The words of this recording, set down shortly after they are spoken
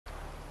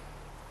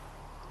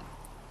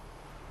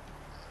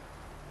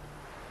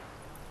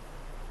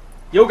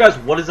Yo guys,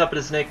 what is up? It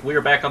is Nick. We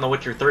are back on The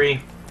Witcher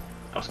 3.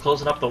 I was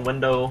closing up the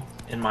window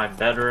in my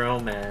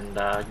bedroom and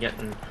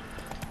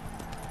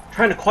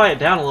trying to quiet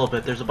down a little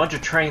bit. There's a bunch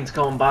of trains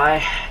going by.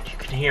 You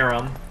can hear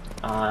them.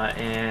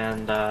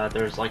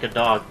 There's like a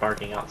dog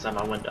barking outside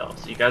my window.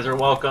 So you guys are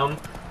welcome.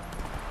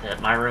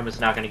 My room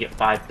is now going to get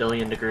 5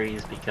 billion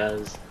degrees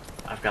because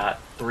I've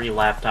got 3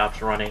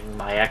 laptops running.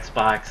 My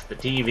Xbox, the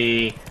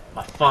TV,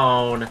 my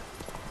phone.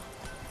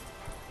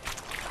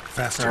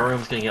 Faster. My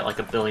room's going to get like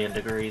 1 billion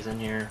degrees in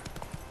here.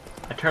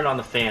 I turned on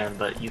the fan,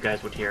 but you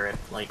guys would hear it,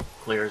 like,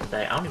 clear as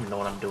day. I don't even know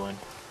what I'm doing.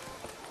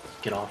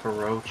 Get off a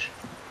roach.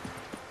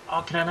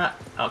 Oh, can I not?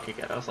 Okay,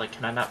 good. I was like,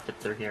 can I not fit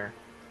through here?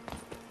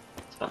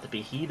 It's about to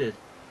be heated.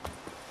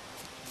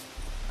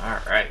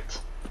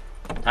 Alright.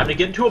 Time to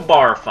get into a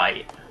bar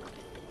fight.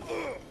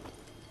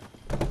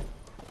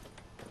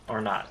 Or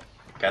not.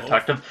 Gotta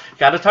talk to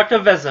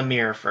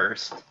Vizima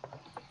first.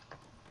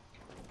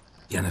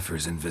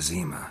 Yennefer's in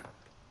Vizima.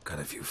 Got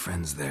a few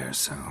friends there,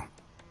 so...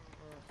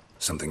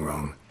 Something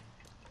wrong?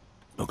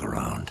 Look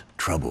around.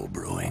 Trouble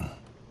brewing.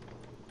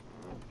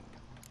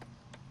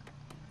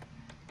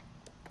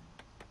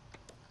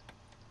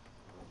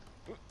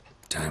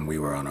 Time we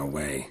were on our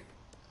way.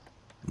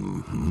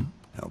 Mm-hmm.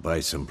 I'll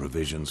buy some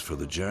provisions for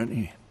the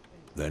journey.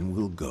 Then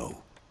we'll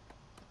go.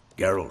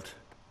 Geralt,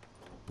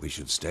 we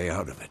should stay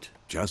out of it.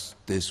 Just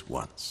this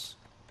once.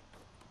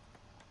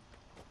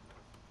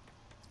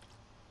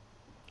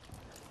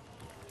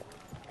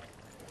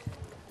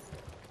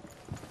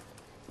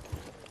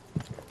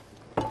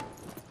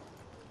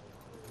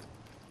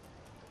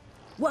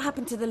 What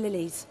happened to the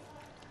lilies?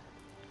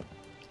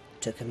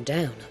 Took him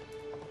down.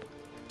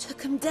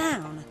 Took 'em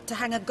down to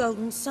hang a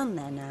golden sun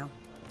there now.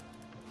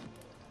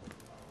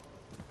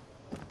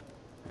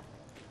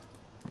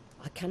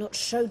 I cannot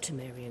show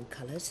Temerian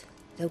colours.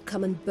 They'll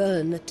come and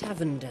burn the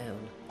tavern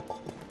down.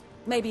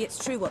 Maybe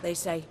it's true what they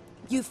say.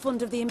 You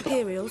fond of the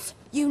Imperials?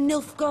 You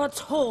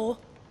Nilfgaard's whore?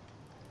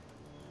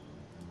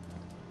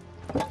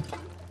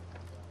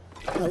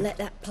 I'll let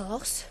that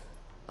pass.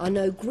 I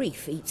know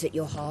grief eats at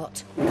your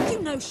heart. You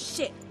know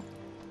shit.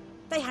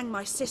 They hanged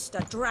my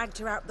sister, dragged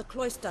her out the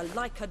cloister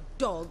like a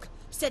dog.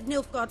 Said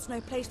Nilfgaard's no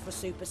place for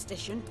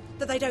superstition,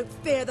 that they don't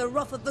fear the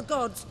wrath of the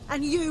gods.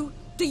 And you,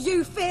 do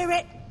you fear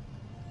it?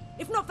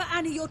 If not for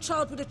Annie, your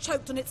child would have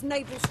choked on its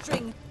navel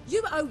string.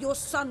 You owe your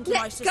son to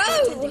my sister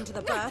attending to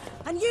the birth,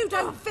 and you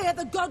don't fear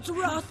the gods'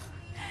 wrath.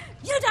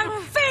 You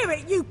don't fear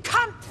it, you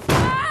cunt!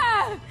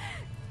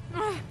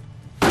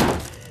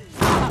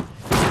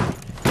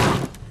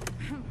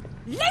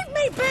 Leave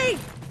me be!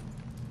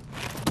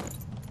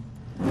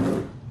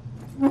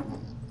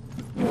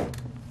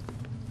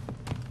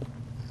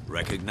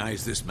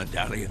 Recognize this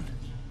medallion?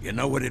 You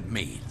know what it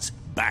means.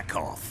 Back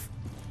off.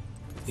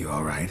 You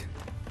alright?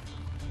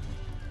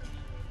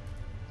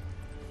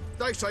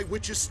 They say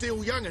witches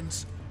steal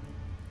young'uns.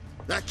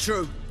 That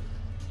true?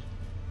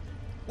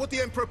 What the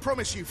Emperor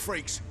promised you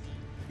freaks?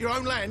 Your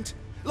own land?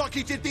 Like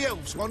he did the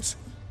elves once?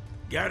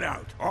 Get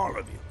out, all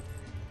of you.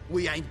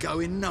 We ain't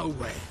going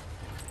nowhere.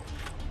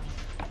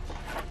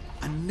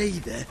 And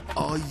neither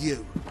are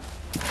you.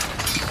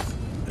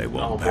 They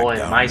won't Oh back boy,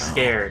 down am I now.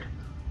 scared.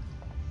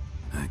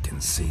 I can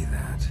see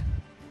that.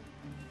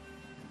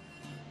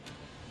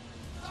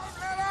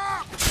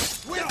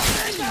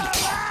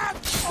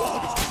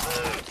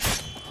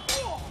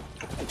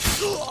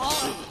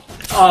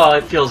 Oh,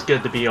 it feels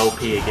good to be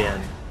OP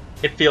again.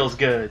 It feels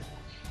good.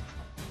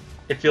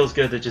 It feels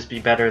good to just be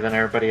better than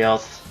everybody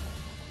else.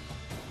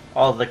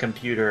 All the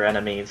computer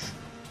enemies.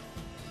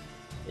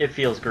 It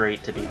feels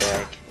great to be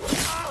back.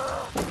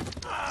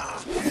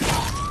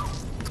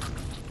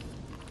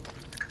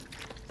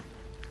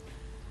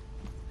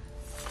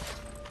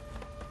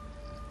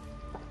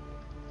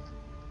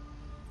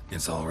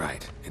 It's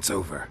alright. It's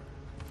over.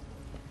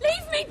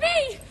 Leave me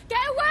be! Get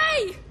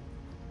away!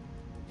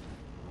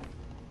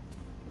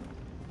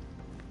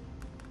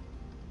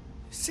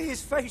 See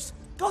his face!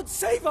 God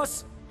save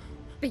us!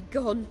 Be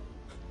gone,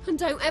 and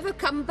don't ever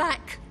come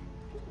back.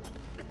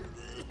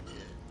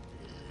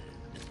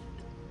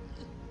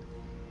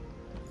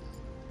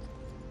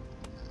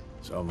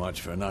 So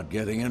much for not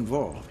getting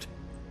involved.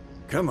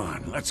 Come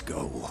on, let's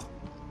go.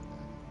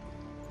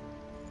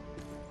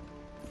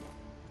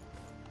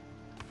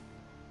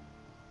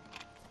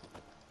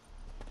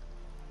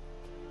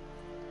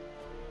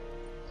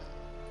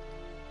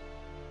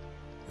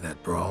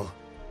 That brawl,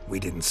 we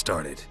didn't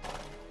start it.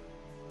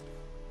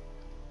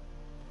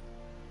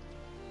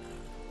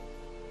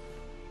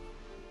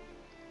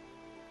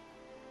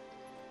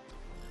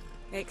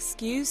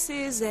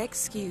 Excuses,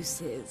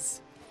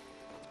 excuses.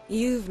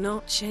 You've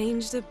not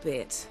changed a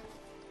bit.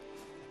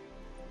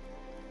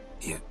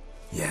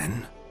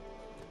 Yen?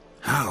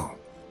 How?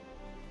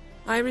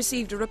 I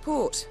received a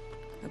report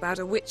about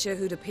a witcher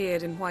who'd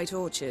appeared in White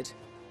Orchard.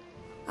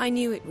 I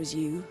knew it was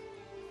you,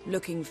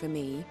 looking for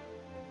me.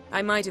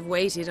 I might have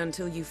waited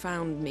until you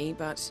found me,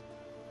 but...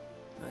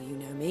 well, you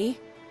know me.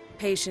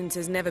 Patience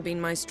has never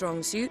been my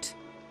strong suit.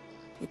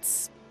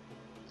 It's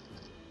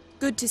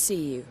good to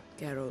see you,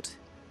 Geralt.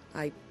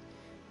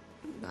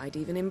 I'd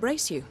even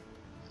embrace you.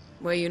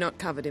 Were you not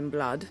covered in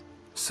blood?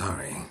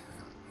 Sorry.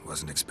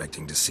 Wasn't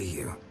expecting to see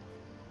you.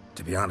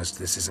 To be honest,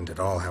 this isn't at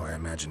all how I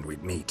imagined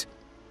we'd meet.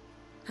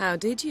 How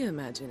did you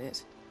imagine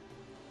it?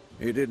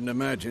 You didn't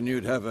imagine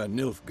you'd have a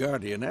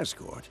Nilfgaardian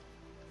escort.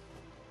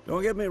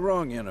 Don't get me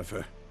wrong,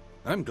 Yennefer.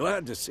 I'm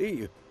glad to see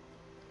you.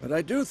 But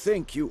I do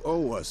think you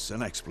owe us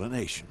an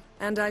explanation.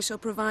 And I shall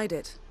provide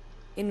it.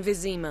 In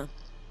Vizima.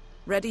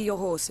 Ready your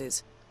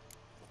horses.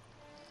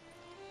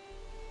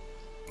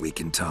 We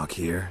can talk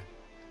here.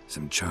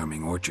 Some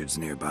charming orchards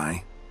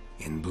nearby.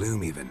 In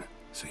bloom even,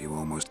 so you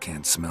almost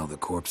can't smell the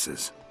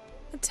corpses.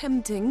 A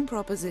tempting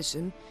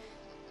proposition.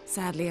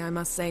 Sadly, I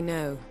must say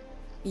no.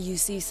 You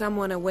see,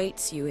 someone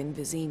awaits you in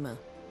Vizima.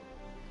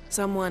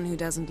 Someone who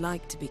doesn't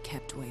like to be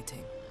kept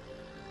waiting.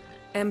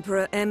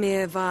 Emperor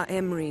Emir var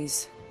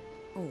Emrys.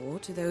 Or,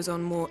 to those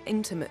on more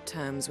intimate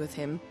terms with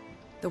him,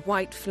 the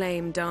white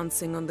flame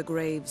dancing on the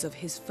graves of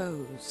his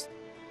foes.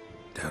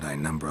 Doubt I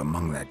number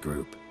among that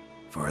group.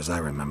 Far as I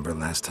remember,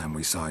 last time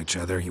we saw each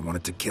other, he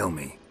wanted to kill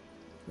me.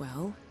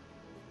 Well,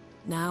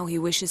 now he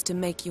wishes to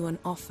make you an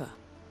offer.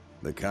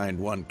 The kind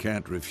one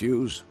can't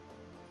refuse?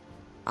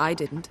 I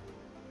didn't,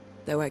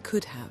 though I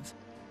could have.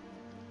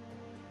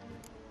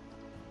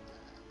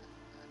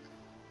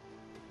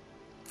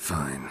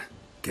 Fine.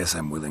 Guess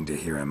I'm willing to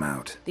hear him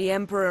out. The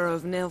Emperor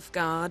of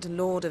Nilfgaard,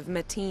 Lord of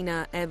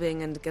Metina,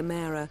 Ebbing and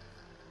Gamera,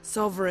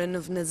 Sovereign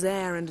of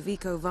Nazaire and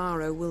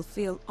Vicovaro will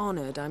feel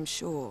honored, I'm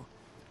sure.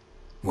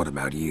 What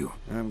about you?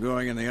 I'm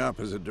going in the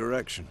opposite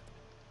direction.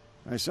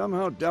 I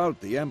somehow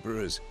doubt the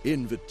Emperor's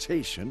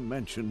invitation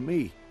mentioned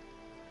me.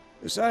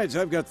 Besides,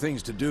 I've got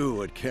things to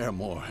do at Kaer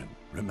Morhen,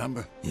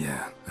 remember?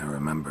 Yeah, I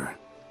remember.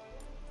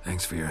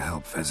 Thanks for your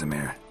help,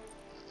 Vesemir.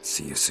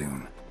 See you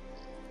soon.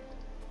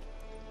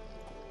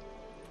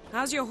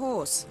 How's your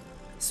horse?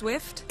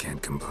 Swift?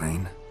 Can't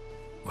complain.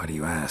 Why do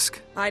you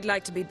ask? I'd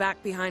like to be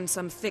back behind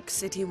some thick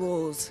city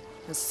walls,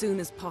 as soon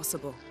as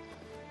possible.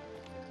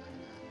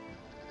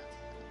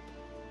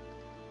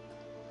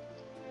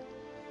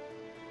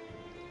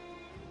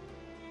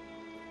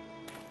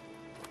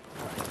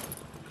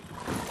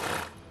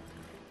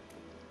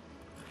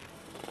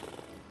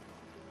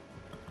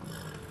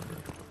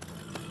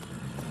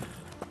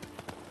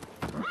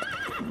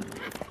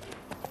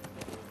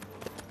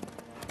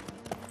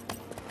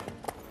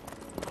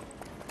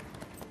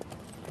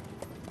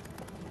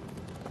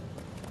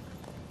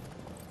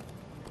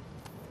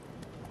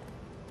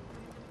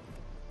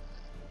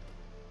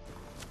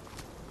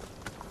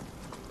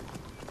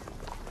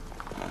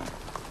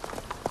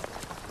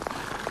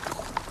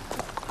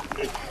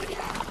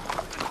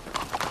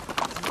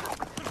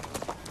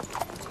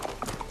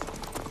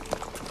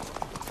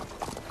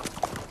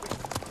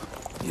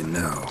 You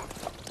know,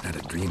 I had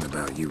a dream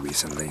about you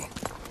recently.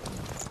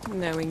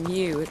 Knowing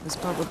you, it was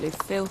probably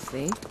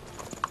filthy.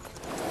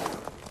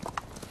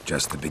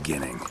 Just the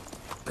beginning.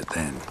 But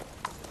then...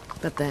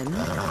 But then?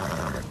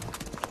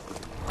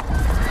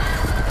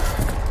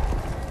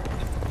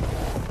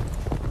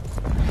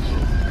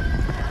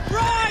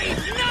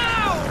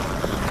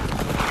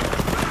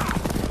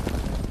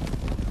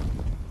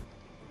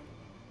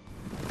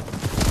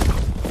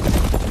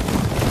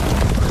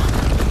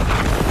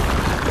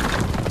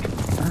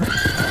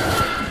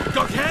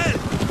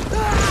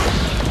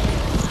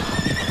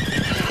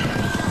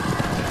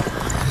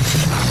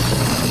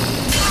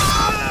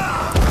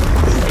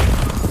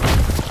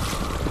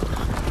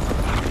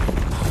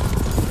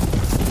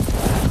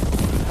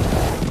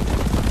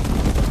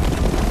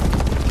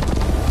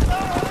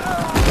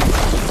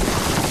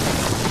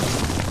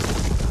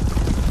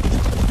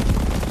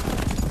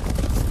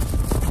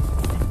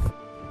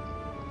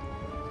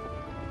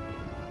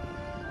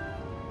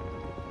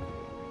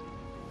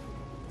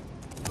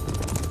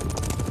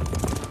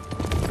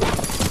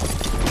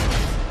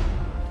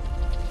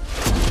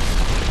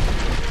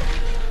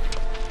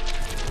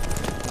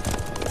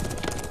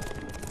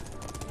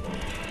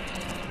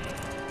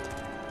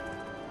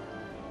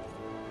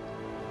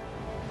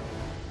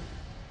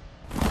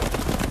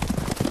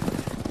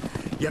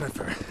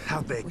 Yennefer,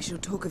 how big? We shall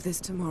talk of this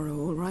tomorrow,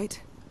 all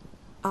right?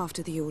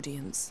 After the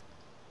audience.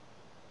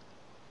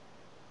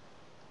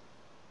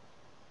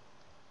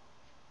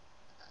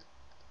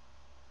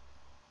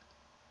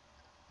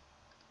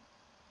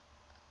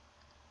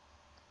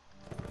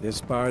 This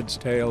bard's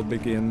tale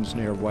begins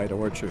near White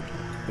Orchard,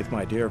 with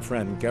my dear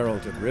friend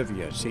Geralt of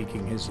Rivia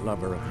seeking his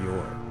lover of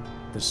yore,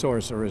 the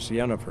sorceress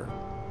Yennefer.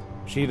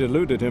 She'd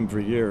eluded him for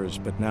years,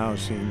 but now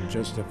seemed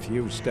just a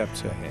few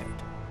steps ahead.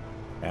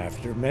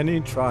 After many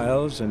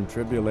trials and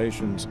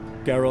tribulations,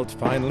 Geralt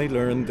finally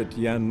learned that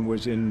Yen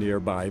was in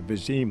nearby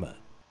Vizima.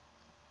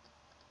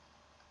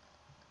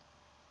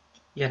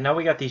 Yeah, now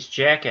we got these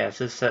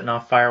jackasses setting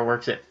off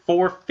fireworks at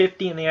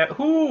 4:50 in the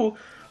afternoon.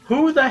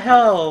 Who the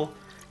hell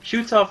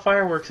shoots off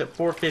fireworks at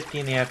 4:50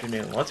 in the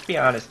afternoon? Let's be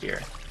honest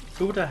here.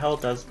 Who the hell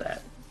does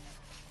that?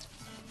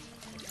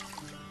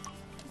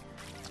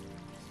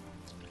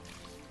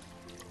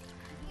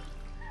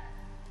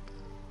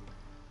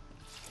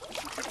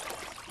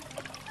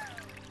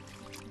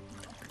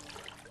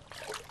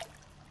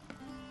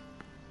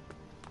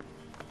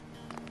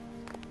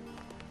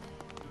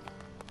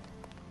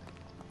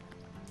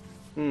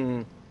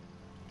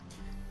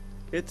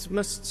 It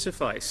must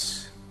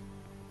suffice.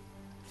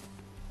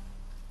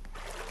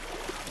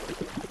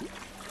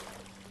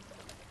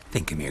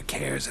 Thinkamere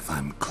cares if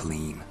I'm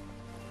clean.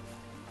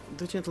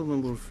 The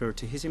gentleman will refer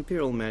to His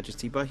Imperial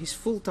Majesty by his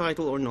full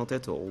title or not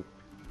at all.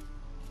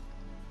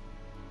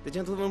 The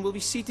gentleman will be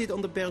seated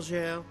on the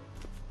bergère.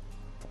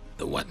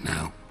 The what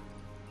now?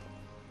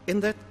 In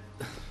that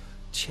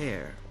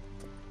chair.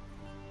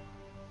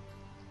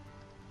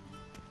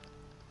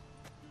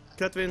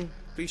 Catwin,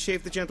 please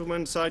shave the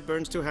gentleman's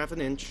sideburns to half an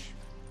inch.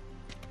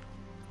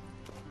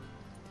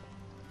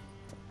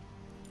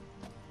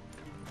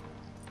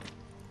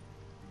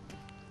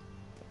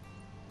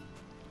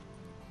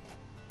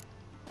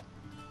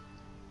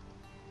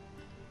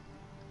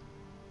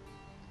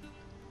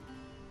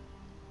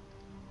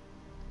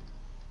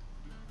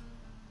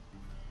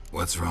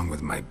 What's wrong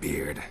with my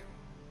beard?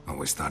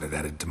 Always thought it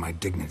added to my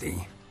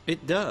dignity.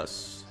 It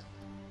does.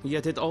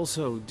 Yet it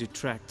also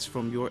detracts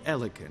from your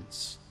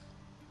elegance.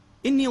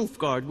 In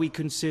Nilfgaard, we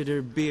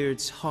consider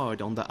beards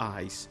hard on the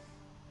eyes.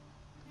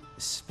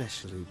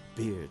 Especially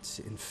beards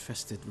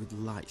infested with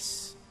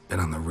lice. Been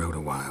on the road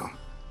a while.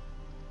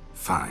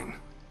 Fine,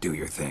 do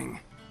your thing.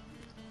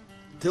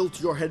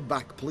 Tilt your head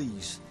back,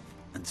 please,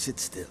 and sit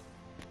still.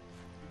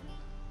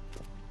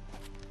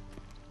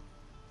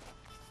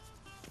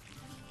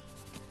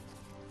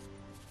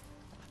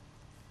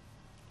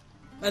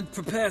 And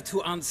prepare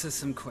to answer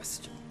some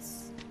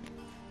questions.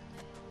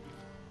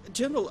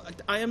 General,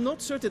 I am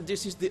not certain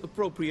this is the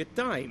appropriate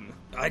time.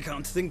 I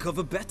can't think of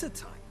a better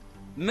time.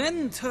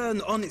 Men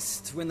turn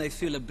honest when they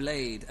feel a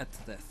blade at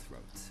their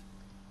throat.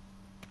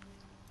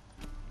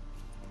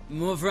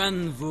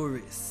 Morvran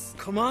Voris,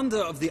 commander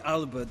of the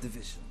Alba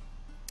Division.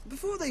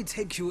 Before they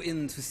take you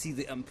in to see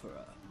the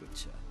Emperor,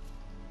 Witcher,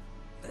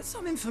 there's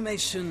some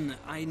information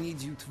I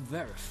need you to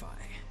verify.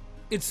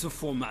 It's a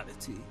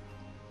formality,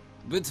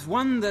 but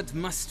one that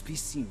must be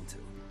seen to.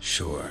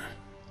 Sure.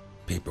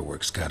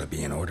 Paperwork's gotta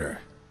be in order.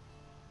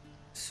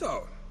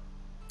 So,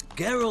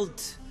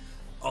 Geralt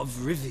of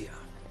Rivia.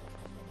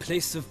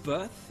 Place of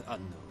birth,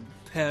 unknown.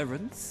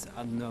 Parents,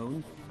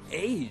 unknown.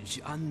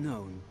 Age,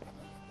 unknown.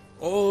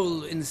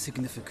 All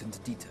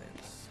insignificant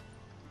details.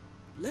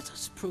 Let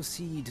us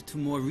proceed to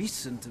more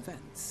recent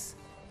events.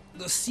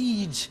 The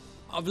siege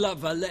of La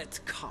Valette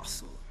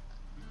Castle.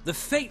 The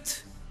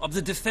fate of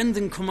the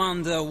defending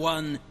commander,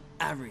 one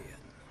Arian.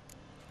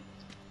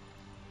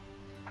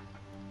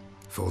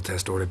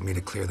 Foltest ordered me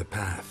to clear the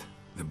path.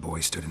 The boy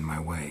stood in my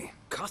way.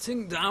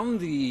 Cutting down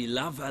the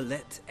La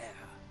Valette heir.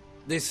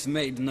 This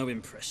made no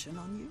impression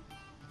on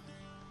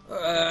you?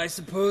 I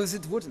suppose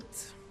it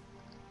wouldn't.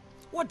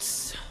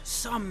 What's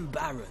some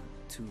baron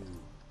to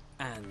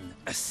an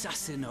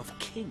assassin of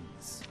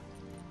kings?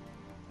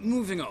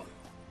 Moving on.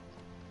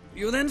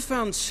 You then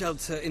found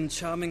shelter in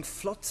charming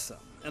Flotsam,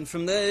 and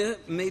from there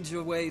made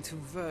your way to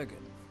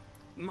Vergen.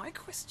 My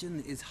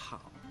question is how?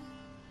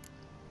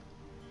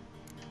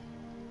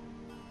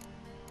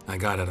 I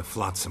got out of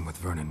Flotsam with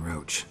Vernon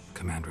Roach,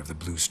 commander of the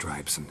Blue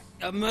Stripes, and...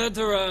 A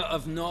murderer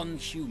of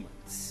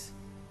non-humans.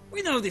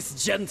 We know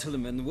this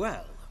gentleman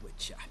well,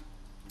 Witcher.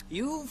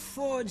 You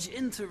forge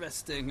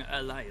interesting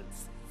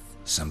alliances.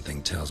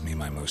 Something tells me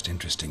my most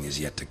interesting is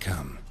yet to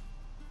come.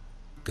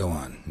 Go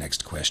on,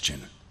 next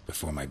question,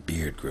 before my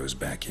beard grows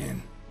back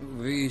in.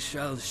 We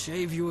shall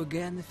shave you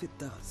again if it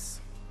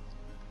does.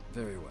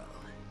 Very well.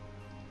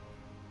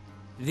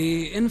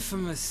 The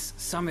infamous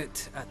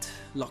summit at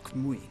Loch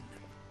Muin.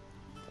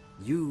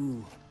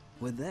 You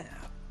were there.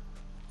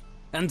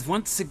 And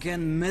once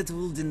again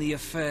meddled in the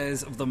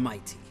affairs of the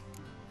mighty.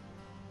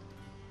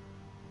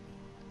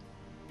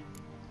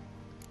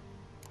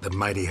 The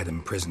mighty had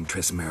imprisoned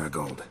Triss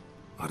Marigold.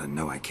 Ought to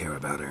know I care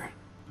about her.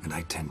 And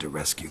I tend to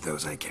rescue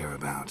those I care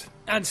about.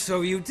 And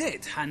so you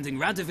did, handing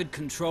Radovid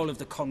control of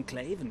the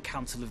Conclave and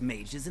Council of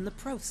Mages in the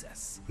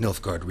process.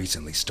 Nilfgaard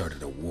recently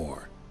started a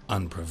war,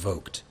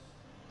 unprovoked.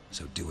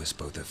 So do us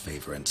both a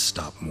favor and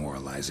stop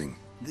moralizing.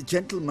 The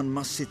gentleman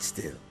must sit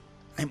still.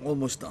 I'm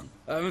almost done.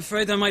 I'm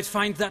afraid I might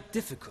find that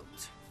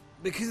difficult.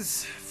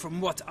 Because,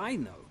 from what I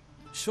know,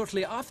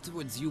 shortly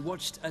afterwards you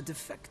watched a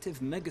defective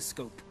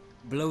megascope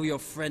blow your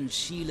friend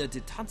Sheila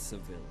de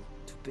Tanserville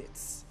to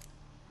bits.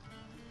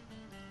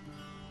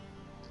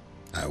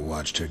 I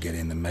watched her get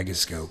in the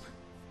megascope,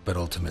 but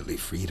ultimately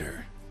freed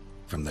her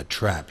from the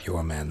trap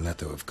your man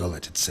Letho of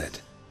Gullet had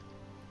set.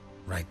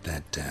 Write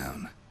that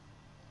down.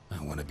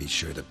 I want to be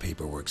sure the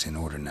paperwork's in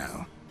order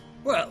now.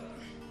 Well,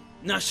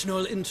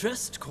 national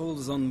interest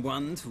calls on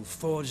one to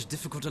forge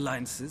difficult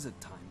alliances at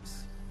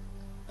times.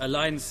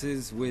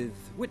 Alliances with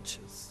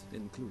witches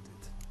included.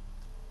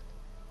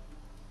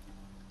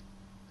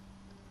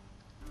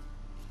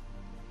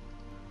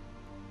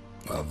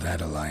 Well,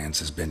 that alliance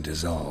has been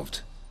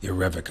dissolved.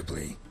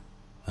 Irrevocably.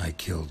 I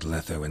killed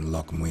Letho in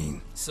Loch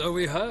Muin. So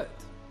we heard.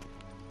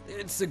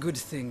 It's a good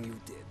thing you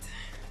did.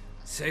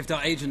 Saved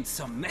our agent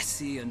some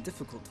messy and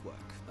difficult work.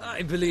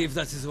 I believe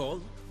that is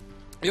all.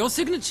 Your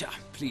signature,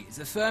 please,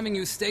 affirming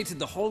you stated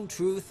the whole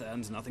truth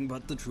and nothing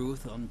but the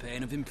truth on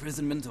pain of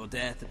imprisonment or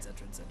death,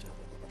 etc., etc.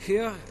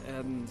 Here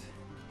and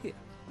here.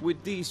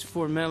 With these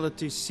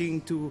formalities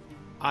seen to,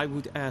 I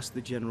would ask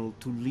the General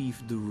to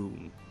leave the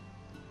room.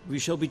 We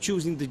shall be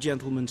choosing the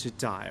gentleman's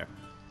attire.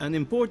 An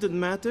important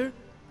matter,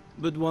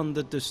 but one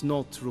that does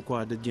not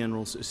require the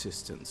General's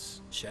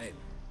assistance. Shame.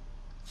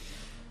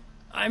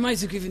 I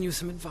might have given you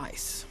some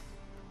advice.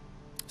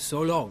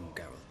 So long,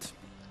 Geralt.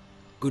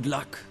 Good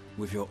luck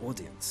with your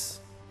audience.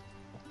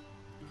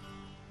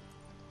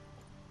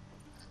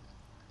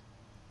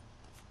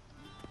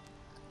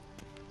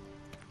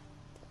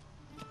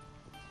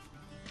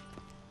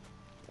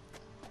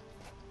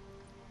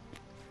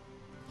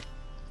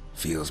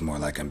 Feels more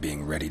like I'm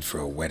being readied for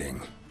a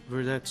wedding.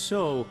 Were that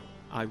so,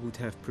 I would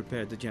have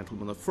prepared the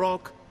gentleman a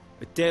frock,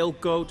 a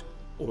tailcoat,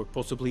 or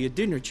possibly a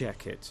dinner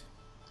jacket.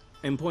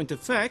 In point of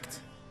fact,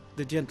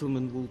 the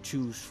gentleman will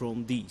choose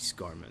from these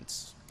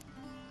garments.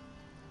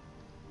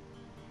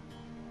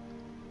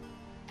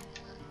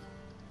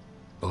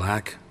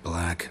 Black,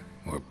 black,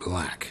 or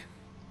black?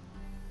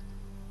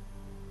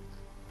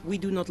 We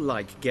do not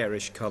like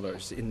garish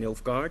colors in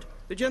Nilfgaard.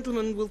 The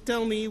gentleman will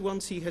tell me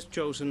once he has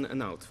chosen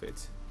an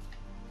outfit.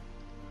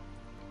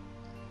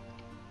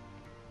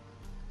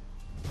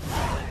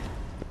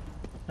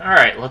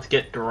 Alright, let's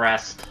get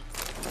dressed.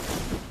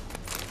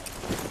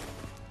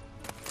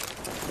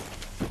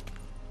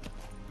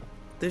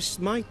 This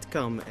might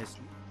come as...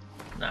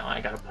 No,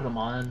 I gotta put them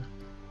on.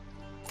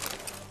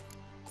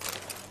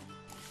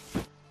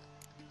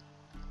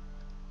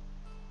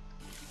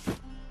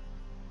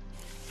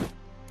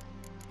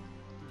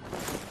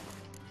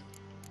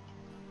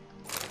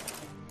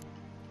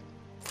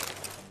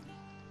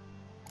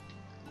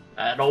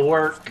 That'll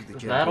work.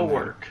 That'll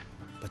work.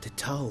 But a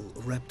towel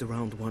wrapped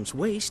around one's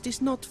waist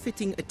is not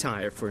fitting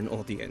attire for an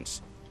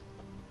audience.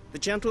 The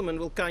gentleman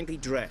will kindly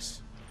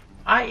dress.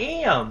 I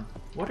am!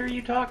 What are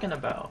you talking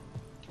about?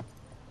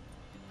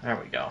 There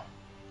we go.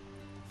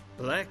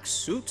 Black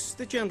suits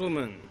the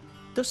gentleman.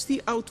 Does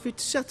the outfit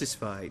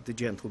satisfy the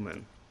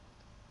gentleman?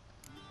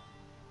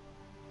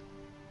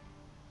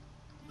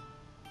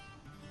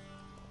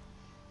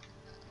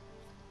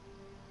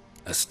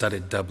 A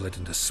studded doublet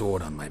and a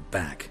sword on my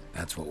back.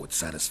 That's what would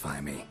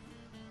satisfy me.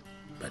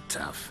 But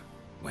tough,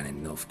 when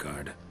in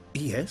Nilfgaard.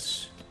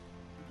 Yes?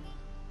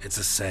 It's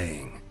a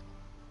saying.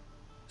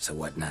 So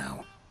what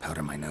now?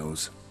 Powder my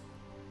nose?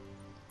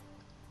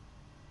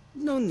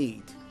 No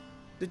need.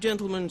 The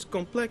gentleman's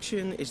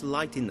complexion is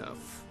light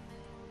enough.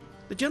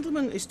 The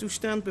gentleman is to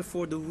stand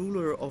before the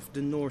ruler of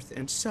the North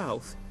and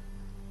South.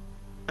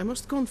 I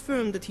must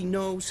confirm that he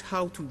knows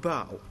how to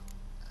bow.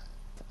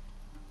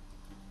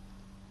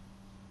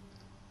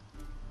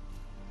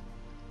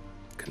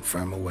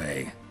 Confirm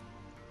away.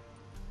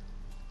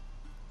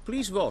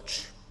 Please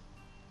watch.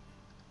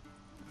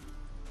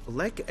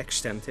 Leg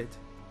extended,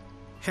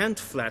 hand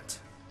flat,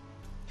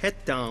 head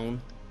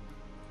down,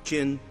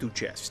 chin to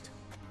chest.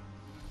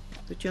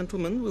 The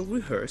gentleman will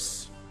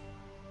rehearse.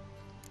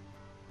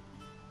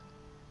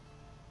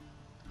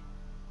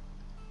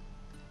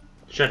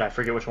 Shit, I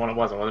forget which one it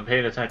was. I wasn't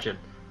paying attention.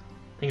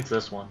 I think it's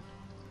this one.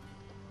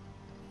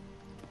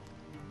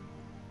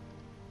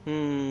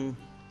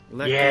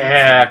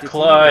 Yeah,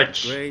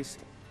 clutch! Grace.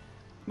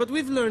 But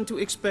we've learned to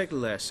expect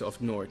less of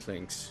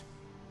Nordlings.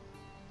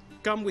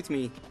 Come with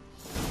me.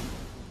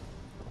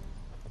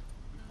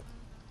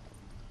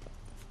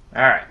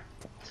 Alright,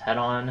 let's head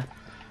on.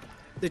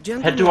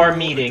 Head to our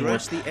meeting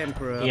with with the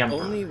Emperor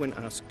only when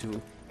asked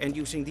to, and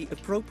using the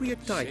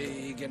appropriate title.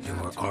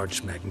 Your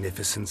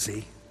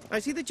arch-magnificency? I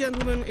see the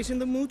gentleman is in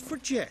the mood for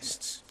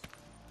jests.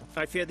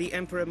 I fear the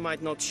Emperor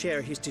might not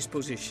share his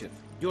disposition.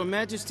 Your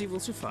Majesty will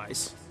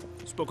suffice.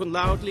 Spoken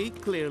loudly,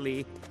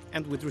 clearly,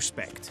 and with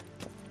respect.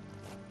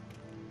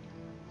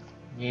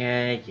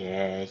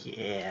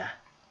 Yeah.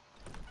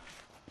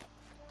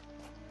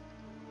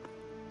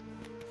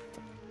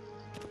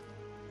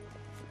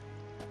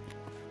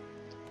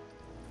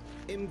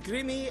 Im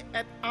grimi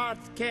et art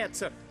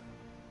ketzer.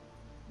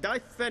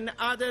 Daifen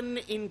aden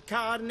in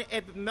karn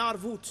eb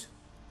marvut.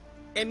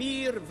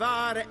 Emir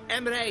var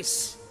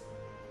emreis.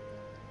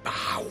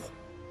 Bow!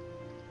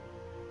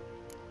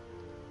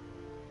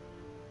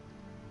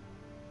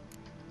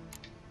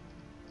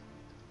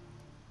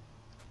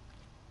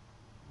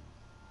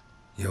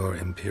 Your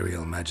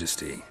Imperial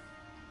Majesty.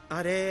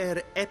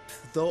 Arer ep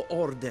the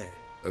orde.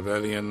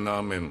 Welchen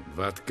Namen?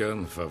 Wat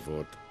gern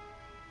favor?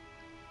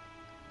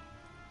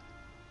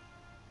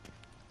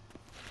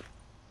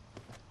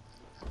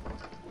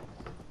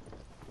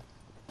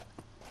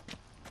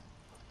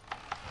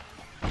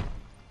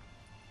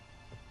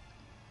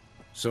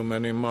 So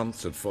many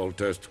months at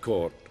Foltest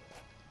Court.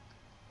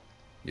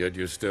 Yet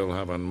you still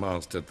haven't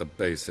mastered the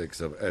basics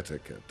of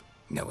etiquette.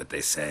 Know what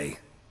they say?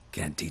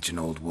 Can't teach an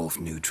old wolf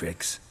new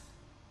tricks.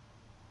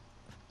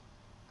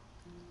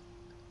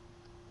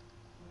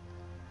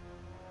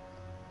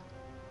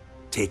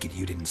 Take it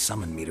you didn't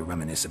summon me to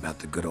reminisce about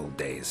the good old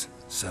days,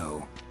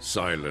 so...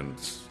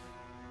 Silence.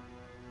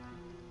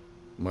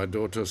 My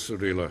daughter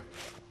Cirilla,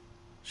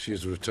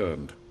 she's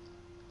returned.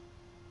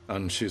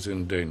 And she's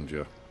in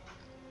danger.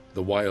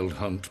 The Wild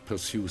Hunt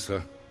pursues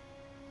her.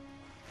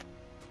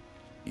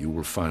 You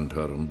will find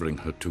her and bring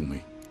her to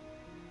me.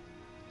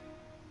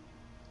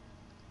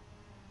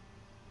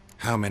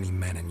 How many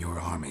men in your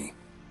army?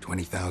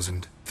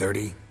 20,000?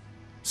 30?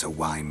 So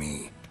why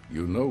me?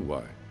 You know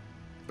why.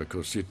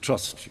 Because she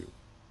trusts you.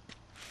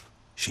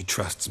 She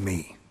trusts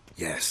me,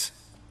 yes.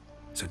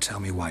 So tell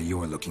me why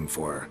you're looking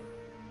for her.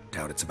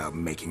 Doubt it's about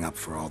making up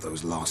for all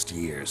those lost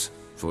years.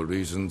 For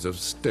reasons of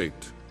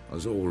state,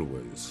 as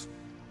always.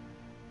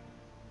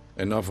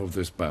 Enough of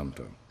this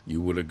banter.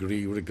 You will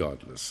agree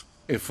regardless.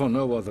 If for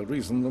no other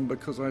reason than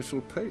because I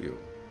shall pay you.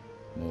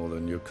 More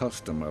than you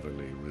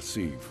customarily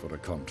receive for a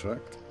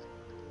contract.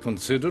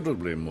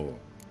 Considerably more.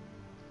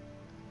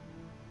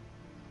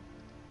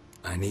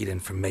 I need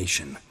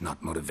information,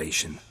 not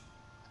motivation.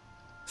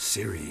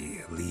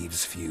 Ciri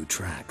leaves few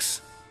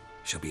tracks.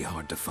 She'll be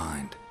hard to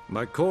find.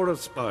 My corps of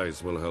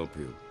spies will help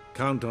you.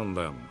 Count on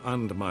them,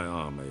 and my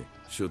army,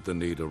 should the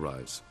need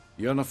arise.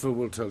 Yennefer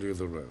will tell you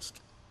the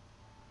rest.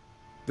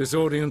 This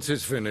audience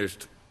is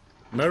finished.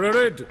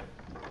 Mererid!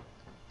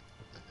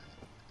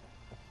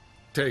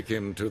 Take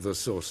him to the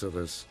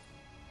sorceress.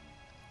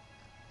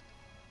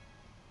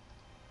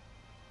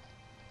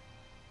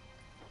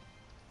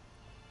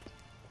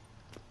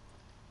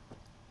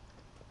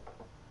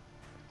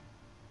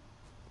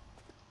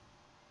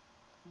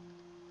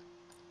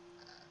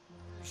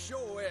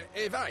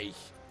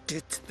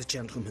 Did the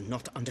gentleman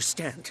not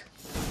understand?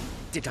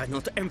 Did I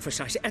not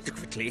emphasize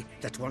adequately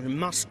that one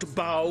must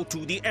bow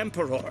to the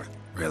Emperor?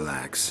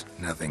 Relax.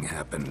 Nothing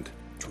happened.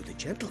 To the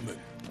gentleman.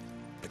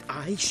 But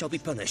I shall be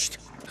punished.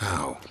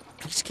 How?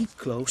 Please keep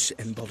close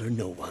and bother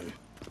no one.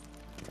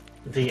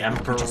 The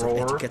Emperor? Just an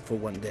etiquette for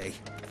one day.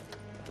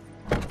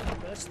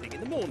 First thing in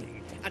the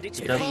morning, and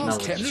it's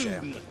past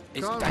noon.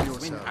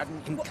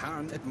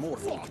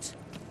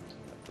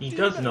 He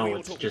does know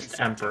it's just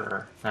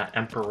Emperor, not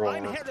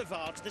Emperor.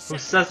 Who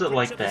says it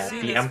like that?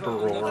 The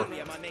Emperor.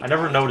 I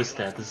never noticed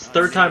that. This is the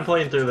third time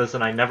playing through this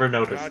and I never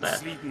noticed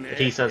that. But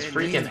he says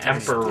freaking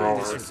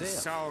Emperor.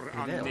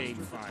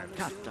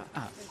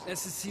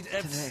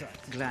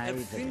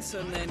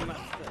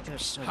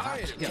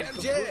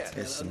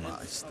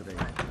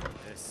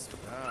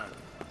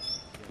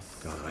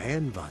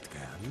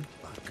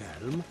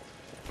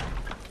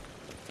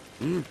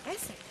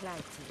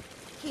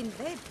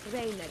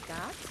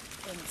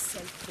 En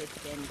selfit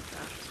den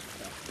kraft.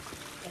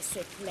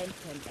 Esse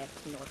plenten et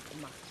not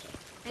mache.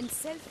 En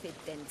selfit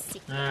den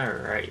sick.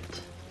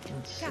 Alright.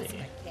 Let's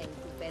see.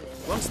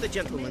 Once the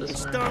gentleman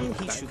is done,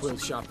 he should... Quill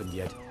sharpened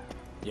yet?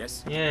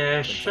 Yes?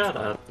 Yeah, shut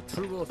up. The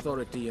true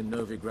authority in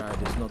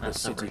Novigrad is not the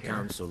city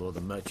council or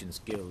the merchants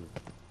guild.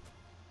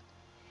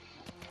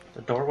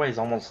 The doorways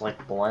almost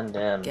like blend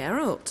in.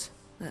 Geralt,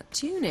 that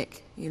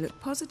tunic. You look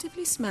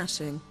positively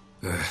smashing.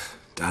 Ugh,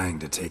 dying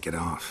to take it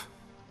off.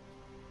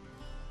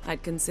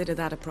 I'd consider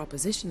that a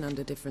proposition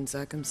under different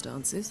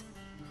circumstances.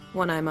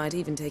 One I might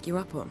even take you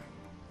up on.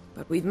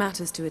 But we've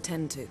matters to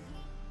attend to.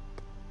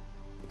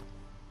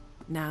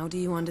 Now do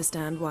you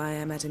understand why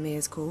I'm at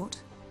Emir's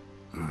court?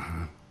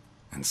 Mm-hmm.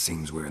 And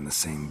seems we're in the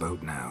same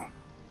boat now.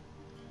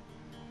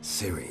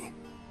 Ciri,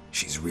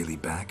 she's really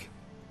back?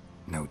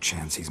 No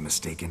chance he's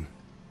mistaken?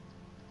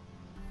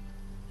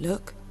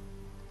 Look.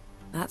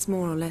 That's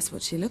more or less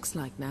what she looks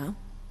like now.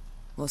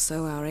 Or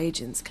so our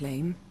agents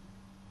claim.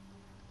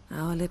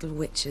 Our little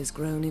witch has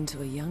grown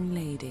into a young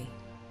lady.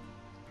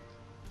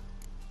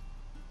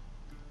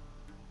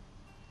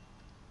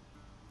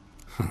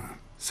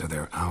 So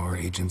they're our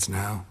agents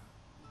now?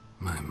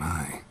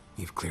 My,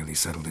 you've clearly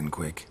settled in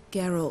quick.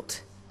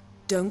 Geralt,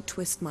 don't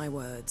twist my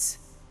words.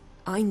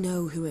 I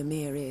know who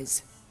Emir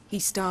is. He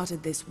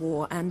started this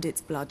war and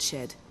its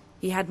bloodshed.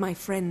 He had my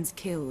friends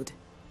killed.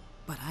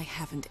 But I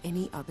haven't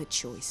any other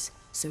choice,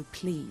 so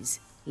please,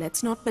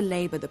 let's not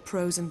belabor the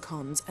pros and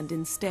cons and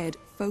instead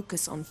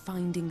focus on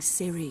finding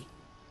Ciri.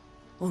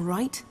 All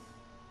right?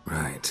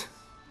 Right.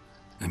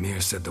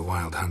 Emir said the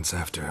Wild hunt's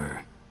after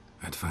her.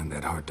 I'd find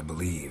that hard to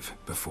believe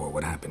before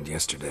what happened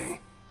yesterday.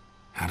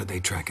 How did they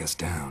track us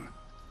down?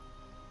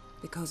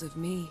 Because of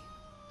me.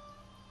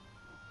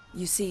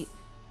 You see,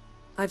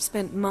 I've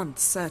spent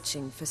months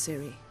searching for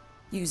Ciri,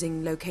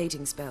 using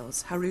locating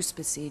spells,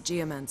 haruspicy,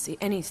 geomancy,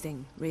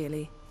 anything,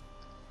 really.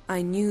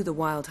 I knew the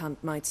Wild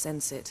Hunt might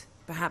sense it,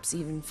 perhaps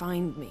even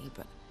find me,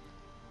 but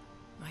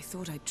I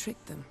thought I'd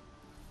tricked them.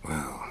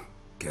 Well,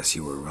 guess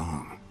you were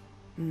wrong.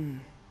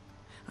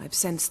 I've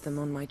sensed them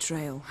on my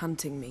trail,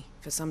 hunting me,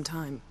 for some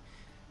time.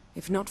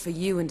 If not for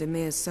you and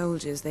Emir's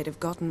soldiers, they'd have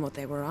gotten what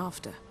they were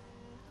after.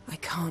 I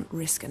can't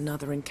risk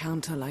another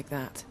encounter like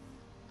that.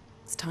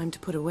 It's time to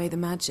put away the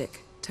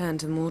magic, turn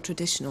to more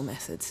traditional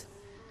methods.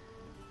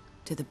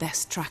 To the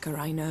best tracker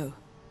I know.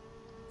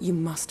 You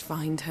must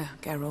find her,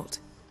 Geralt.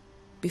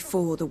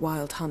 Before the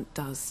Wild Hunt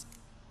does.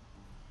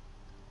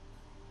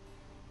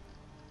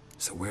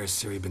 So where's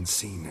Ciri been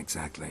seen,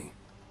 exactly?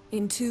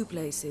 In two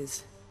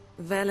places.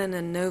 Velen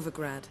and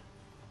Novigrad.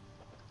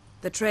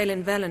 The trail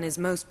in Velen is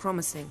most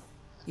promising.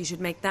 You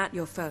should make that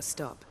your first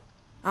stop.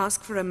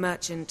 Ask for a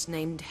merchant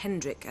named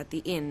Hendrik at the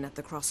inn at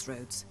the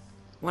crossroads.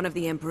 One of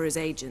the Emperor's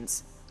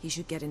agents. He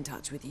should get in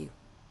touch with you.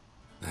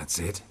 That's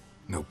it?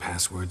 No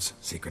passwords,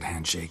 secret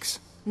handshakes?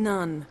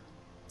 None.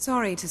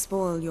 Sorry to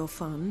spoil your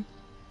fun,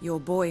 your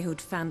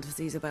boyhood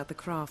fantasies about the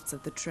crafts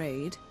of the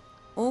trade.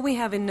 All we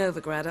have in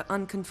Novigrad are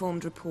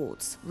unconfirmed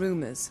reports,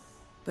 rumors.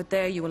 But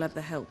there you will have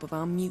the help of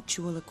our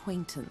mutual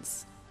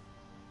acquaintance.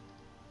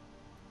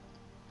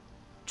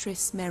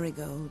 Triss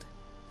Merigold.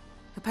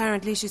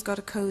 Apparently she's got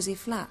a cozy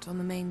flat on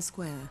the main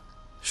square.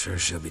 Sure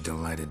she'll be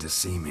delighted to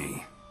see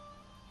me.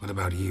 What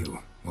about you?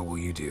 What will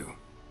you do?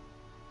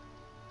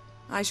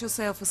 I shall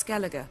sail for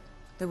Skellige.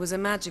 There was a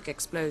magic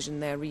explosion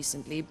there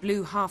recently,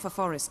 blew half a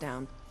forest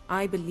down.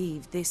 I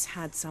believe this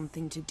had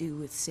something to do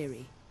with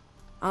Ciri.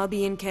 I'll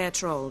be in Caer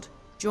Trold.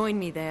 Join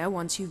me there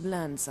once you've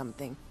learned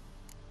something.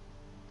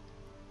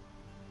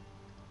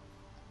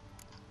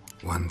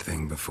 One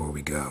thing before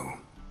we go.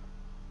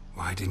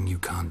 Why didn't you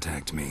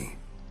contact me?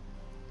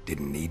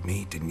 Didn't need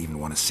me? Didn't even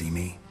want to see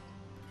me?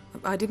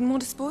 I didn't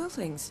want to spoil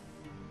things.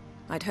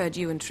 I'd heard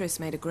you and Triss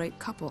made a great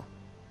couple.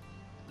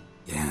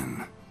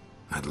 Yen,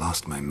 I'd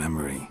lost my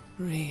memory.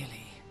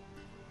 Really?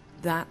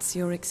 That's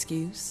your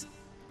excuse?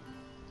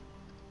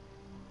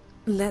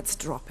 Let's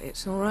drop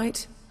it, all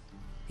right?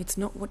 It's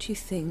not what you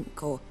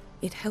think, or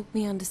it helped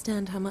me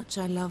understand how much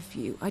I love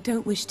you. I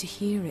don't wish to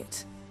hear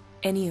it.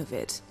 Any of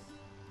it.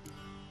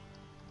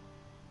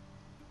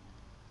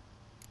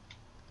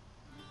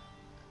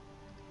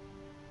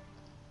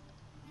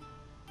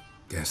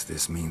 Guess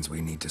this means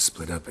we need to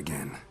split up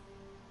again.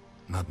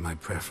 Not my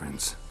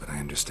preference, but I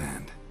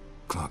understand.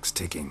 Clock's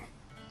ticking.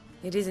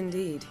 It is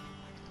indeed.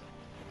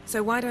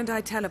 So why don't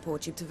I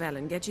teleport you to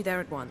Velen, get you there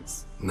at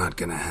once? Not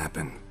gonna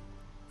happen.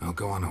 I'll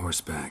go on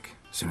horseback,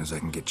 as soon as I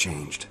can get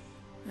changed.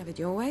 Have it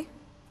your way?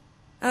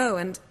 Oh,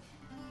 and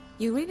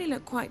you really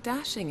look quite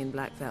dashing in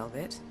black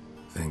velvet.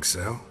 Think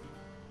so?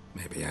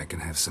 Maybe I can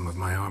have some of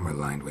my armor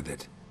lined with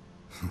it.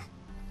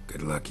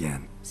 Good luck,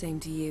 Yen. Same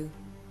to you.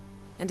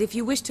 And if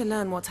you wish to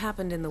learn what's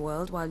happened in the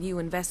world while you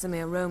and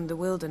Vesemir roamed the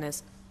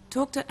wilderness,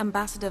 talk to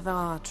Ambassador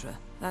Varatra.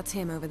 That's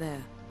him over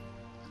there.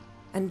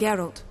 And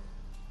Geralt,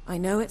 I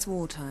know it's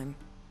wartime,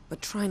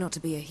 but try not to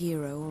be a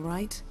hero, all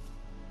right?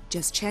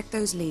 Just check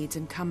those leads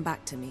and come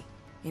back to me,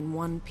 in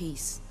one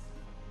piece.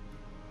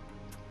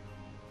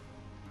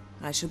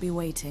 I shall be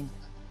waiting.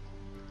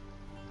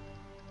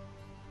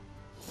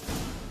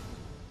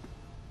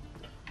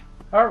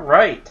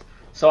 Alright,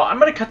 so I'm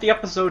going to cut the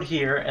episode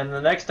here, and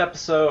the next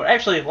episode...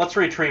 Actually, let's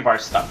retrieve our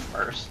stuff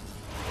first.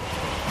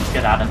 Let's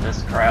get out of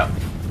this crap.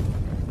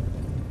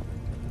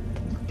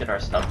 Get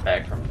our stuff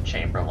back from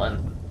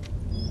Chamberlain.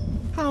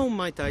 How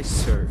might I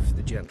serve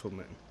the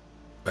gentleman?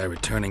 By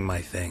returning my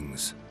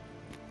things.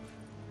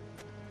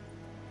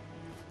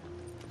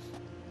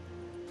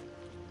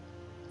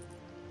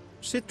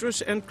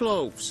 Citrus and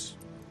cloves.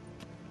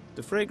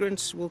 The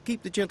fragrance will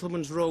keep the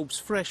gentleman's robes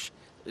fresh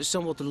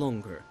somewhat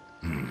longer.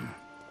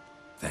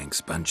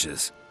 Thanks,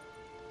 bunches.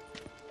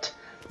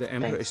 The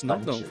Emperor is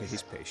not known for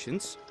his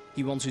patience.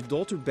 He wants his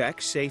daughter back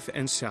safe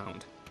and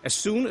sound, as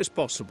soon as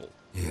possible.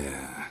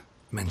 Yeah,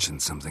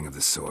 mentioned something of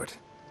the sort.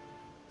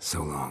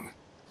 So long.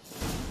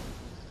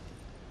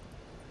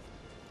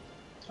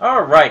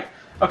 Alright.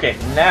 Okay,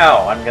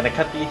 now I'm gonna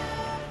cut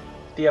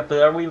the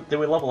episode. Did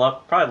we level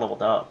up? Probably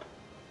leveled up.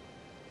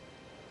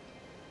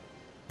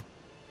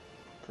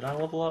 Did I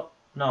level up?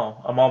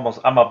 No,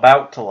 I'm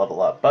about to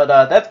level up. But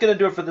that's gonna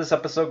do it for this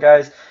episode,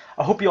 guys.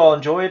 I hope you all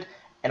enjoyed,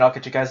 and I'll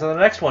catch you guys in the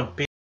next one.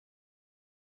 Peace.